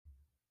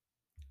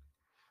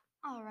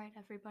All right,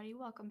 everybody,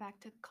 welcome back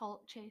to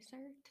Cult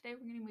Chaser. Today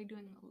we're going to be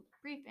doing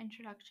a brief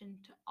introduction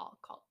to all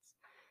cults.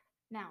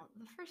 Now,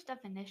 the first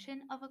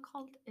definition of a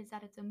cult is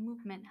that it's a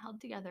movement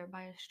held together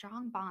by a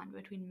strong bond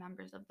between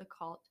members of the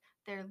cult,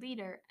 their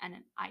leader, and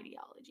an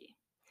ideology.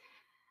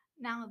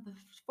 Now, the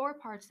four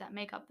parts that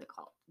make up the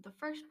cult. The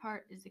first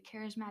part is the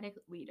charismatic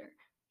leader.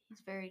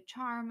 He's very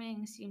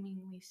charming,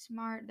 seemingly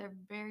smart. They're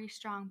very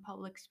strong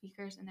public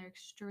speakers and they're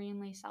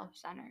extremely self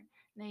centered.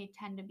 They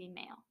tend to be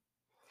male.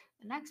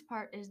 The next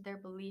part is their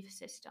belief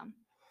system.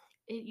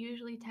 It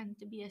usually tends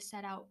to be a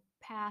set out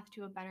path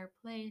to a better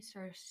place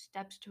or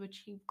steps to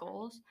achieve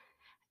goals,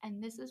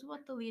 and this is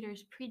what the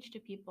leaders preach to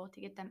people to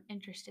get them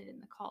interested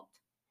in the cult.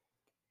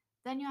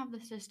 Then you have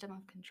the system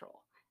of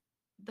control.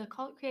 The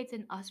cult creates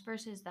an us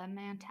versus them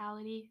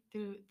mentality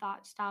through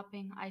thought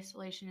stopping,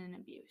 isolation, and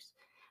abuse.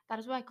 That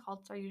is why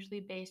cults are usually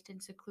based in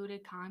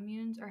secluded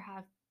communes or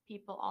have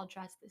people all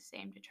dressed the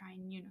same to try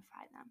and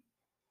unify them.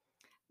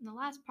 And the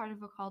last part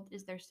of a cult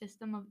is their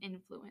system of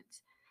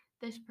influence.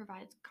 This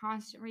provides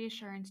constant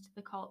reassurance to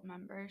the cult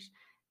members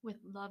with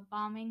love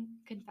bombing,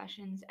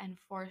 confessions, and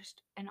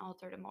forced and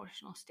altered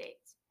emotional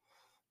states.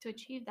 To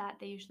achieve that,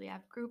 they usually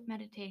have group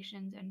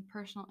meditations and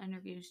personal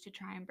interviews to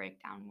try and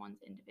break down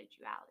one's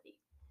individuality.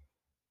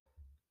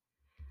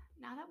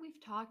 Now that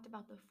we've talked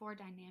about the four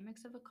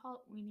dynamics of a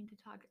cult, we need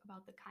to talk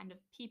about the kind of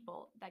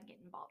people that get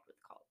involved with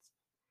cults.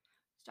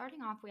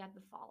 Starting off, we have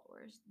the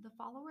followers. The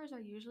followers are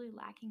usually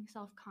lacking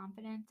self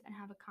confidence and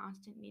have a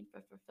constant need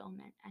for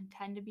fulfillment and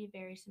tend to be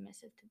very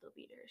submissive to the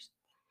leaders.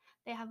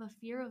 They have a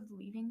fear of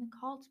leaving the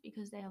cult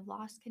because they have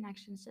lost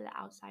connections to the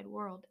outside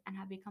world and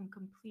have become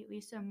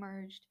completely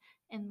submerged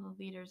in the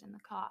leaders and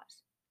the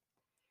cause.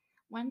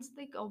 Once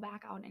they go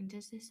back out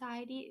into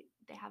society,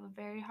 they have a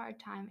very hard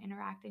time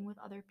interacting with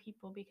other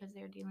people because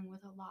they're dealing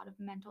with a lot of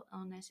mental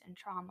illness and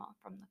trauma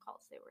from the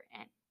cults they were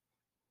in.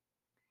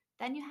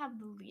 Then you have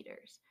the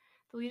leaders.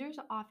 The leaders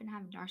often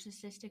have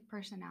narcissistic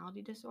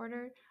personality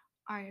disorder,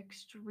 are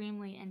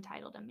extremely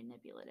entitled and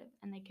manipulative,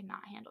 and they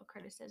cannot handle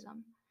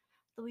criticism.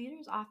 The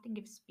leaders often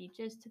give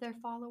speeches to their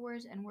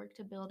followers and work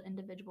to build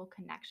individual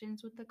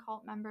connections with the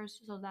cult members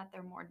so that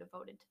they're more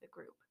devoted to the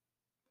group.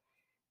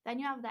 Then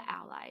you have the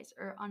allies,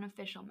 or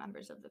unofficial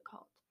members of the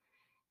cult.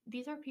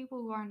 These are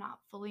people who are not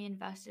fully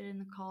invested in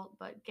the cult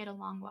but get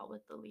along well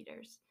with the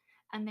leaders,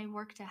 and they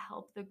work to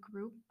help the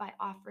group by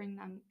offering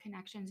them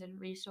connections and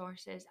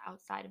resources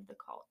outside of the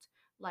cult,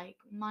 like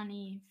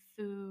money,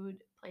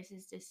 food,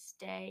 places to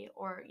stay,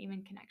 or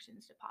even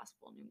connections to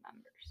possible new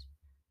members.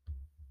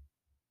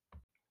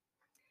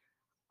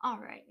 All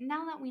right,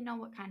 now that we know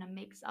what kind of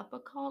makes up a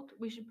cult,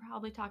 we should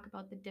probably talk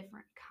about the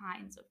different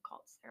kinds of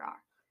cults there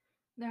are.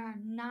 There are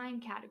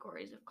 9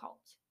 categories of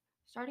cults.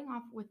 Starting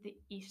off with the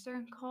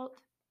Eastern cult,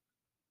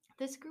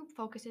 this group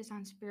focuses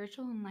on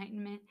spiritual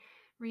enlightenment,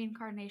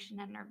 reincarnation,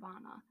 and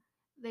nirvana.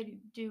 They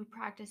do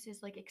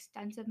practices like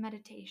extensive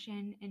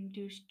meditation,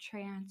 induced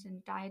trance,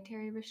 and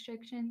dietary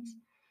restrictions.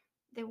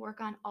 They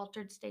work on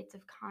altered states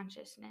of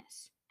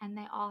consciousness, and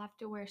they all have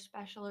to wear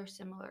special or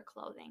similar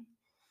clothing.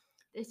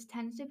 This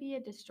tends to be a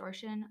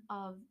distortion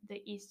of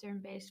the Eastern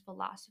based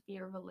philosophy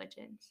or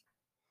religions.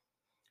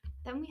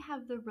 Then we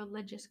have the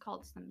religious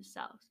cults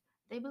themselves.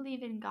 They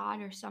believe in God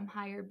or some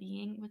higher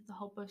being with the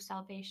hope of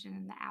salvation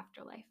in the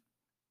afterlife.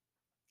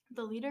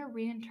 The leader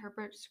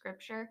reinterprets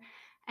scripture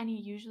and he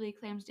usually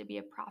claims to be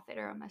a prophet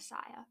or a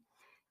messiah.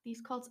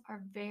 These cults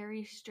are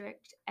very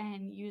strict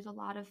and use a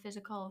lot of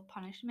physical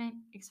punishment,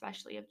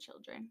 especially of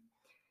children.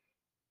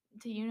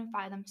 To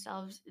unify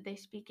themselves, they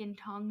speak in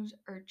tongues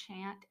or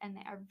chant and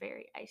they are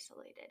very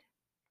isolated.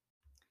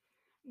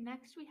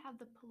 Next, we have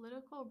the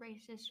political,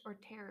 racist, or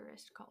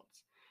terrorist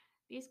cults.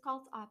 These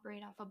cults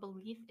operate off a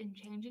belief in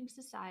changing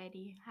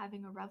society,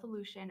 having a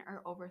revolution,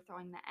 or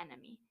overthrowing the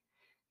enemy.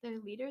 Their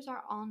leaders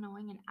are all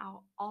knowing and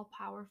all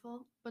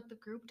powerful, but the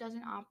group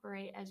doesn't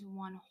operate as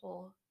one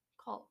whole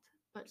cult,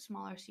 but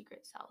smaller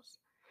secret cells.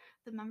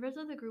 The members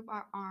of the group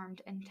are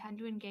armed and tend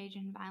to engage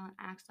in violent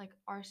acts like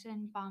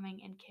arson,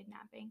 bombing, and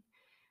kidnapping.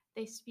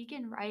 They speak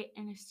and write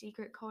in a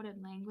secret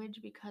coded language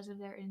because of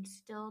their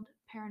instilled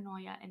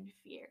paranoia and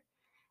fear.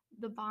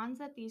 The bonds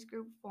that these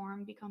groups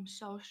form become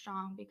so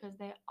strong because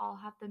they all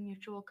have the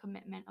mutual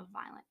commitment of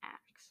violent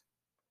acts.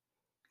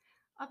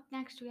 Up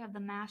next, we have the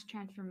mass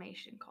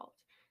transformation cult.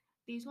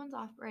 These ones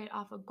operate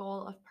off a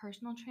goal of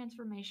personal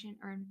transformation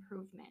or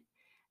improvement,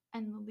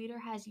 and the leader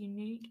has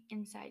unique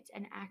insights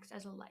and acts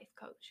as a life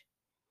coach.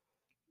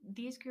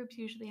 These groups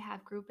usually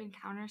have group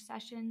encounter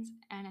sessions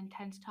and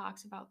intense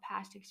talks about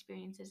past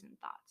experiences and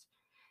thoughts.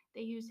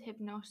 They use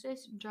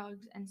hypnosis,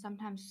 drugs, and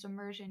sometimes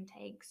submersion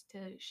tanks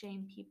to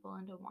shame people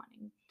into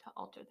wanting to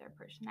alter their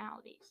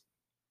personalities.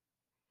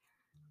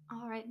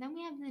 All right, then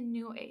we have the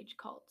New Age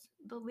cults.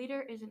 The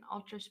leader is an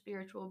ultra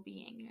spiritual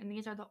being, and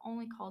these are the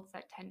only cults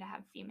that tend to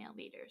have female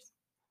leaders.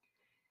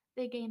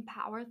 They gain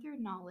power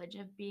through knowledge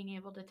of being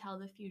able to tell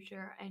the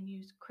future and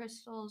use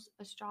crystals,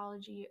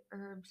 astrology,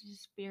 herbs,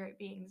 spirit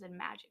beings, and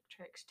magic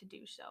tricks to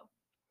do so.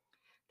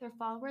 Their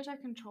followers are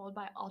controlled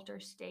by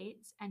altered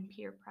states and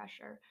peer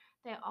pressure.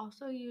 They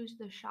also use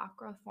the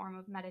chakra form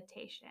of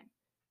meditation.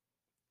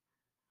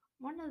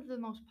 One of the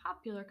most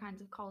popular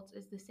kinds of cults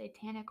is the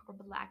satanic or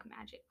black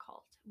magic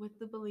cult, with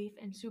the belief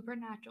in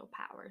supernatural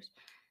powers.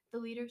 The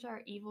leaders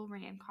are evil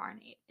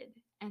reincarnated,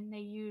 and they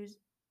use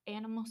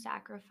animal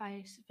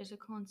sacrifice,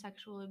 physical and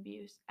sexual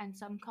abuse, and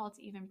some cults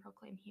even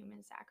proclaim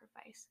human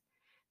sacrifice.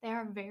 They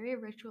are very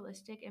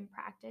ritualistic in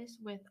practice,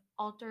 with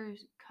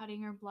altars,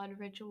 cutting or blood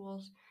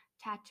rituals,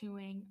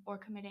 tattooing, or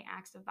committing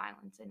acts of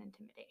violence and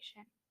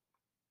intimidation.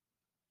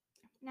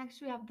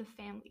 Next, we have the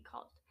family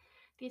cult.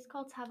 These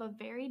cults have a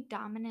very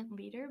dominant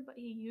leader, but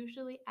he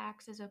usually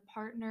acts as a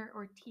partner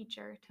or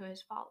teacher to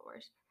his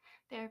followers.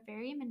 They are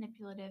very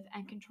manipulative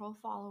and control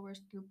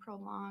followers through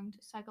prolonged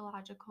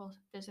psychological,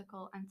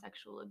 physical, and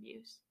sexual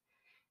abuse.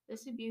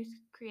 This abuse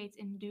creates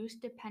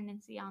induced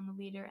dependency on the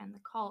leader and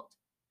the cult,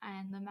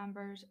 and the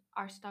members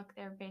are stuck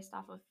there based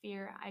off of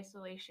fear,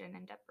 isolation,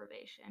 and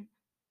deprivation.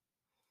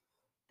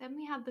 Then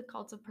we have the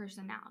cults of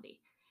personality.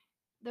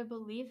 Their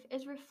belief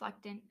is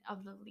reflectant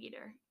of the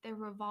leader. They're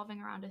revolving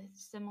around a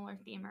similar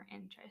theme or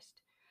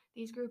interest.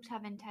 These groups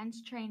have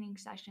intense training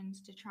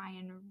sessions to try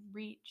and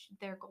reach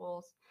their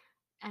goals,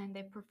 and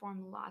they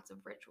perform lots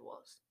of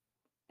rituals.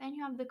 Then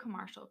you have the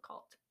commercial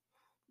cult.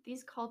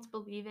 These cults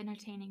believe in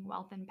attaining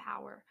wealth and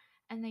power,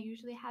 and they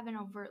usually have an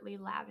overtly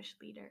lavish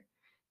leader.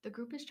 The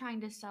group is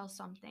trying to sell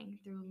something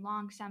through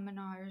long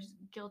seminars,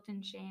 guilt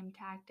and shame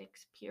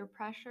tactics, peer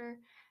pressure,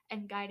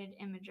 and guided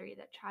imagery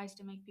that tries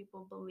to make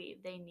people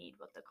believe they need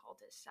what the cult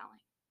is selling.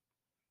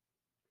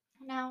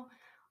 Now,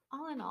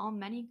 all in all,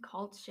 many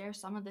cults share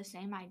some of the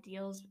same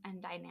ideals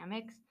and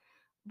dynamics,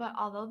 but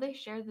although they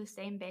share the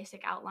same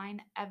basic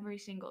outline, every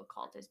single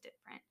cult is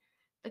different.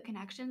 The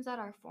connections that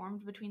are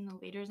formed between the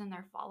leaders and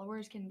their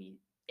followers can be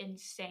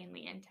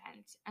insanely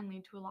intense and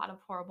lead to a lot of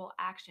horrible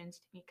actions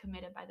to be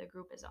committed by the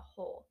group as a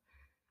whole.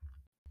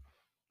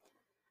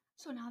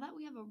 So now that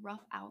we have a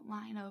rough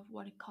outline of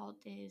what a cult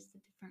is, the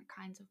different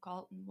kinds of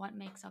cult, and what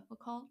makes up a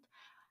cult,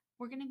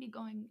 we're going to be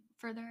going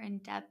further in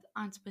depth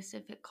on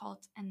specific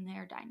cults and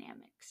their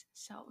dynamics.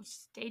 So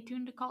stay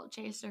tuned to Cult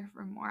Chaser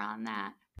for more on that.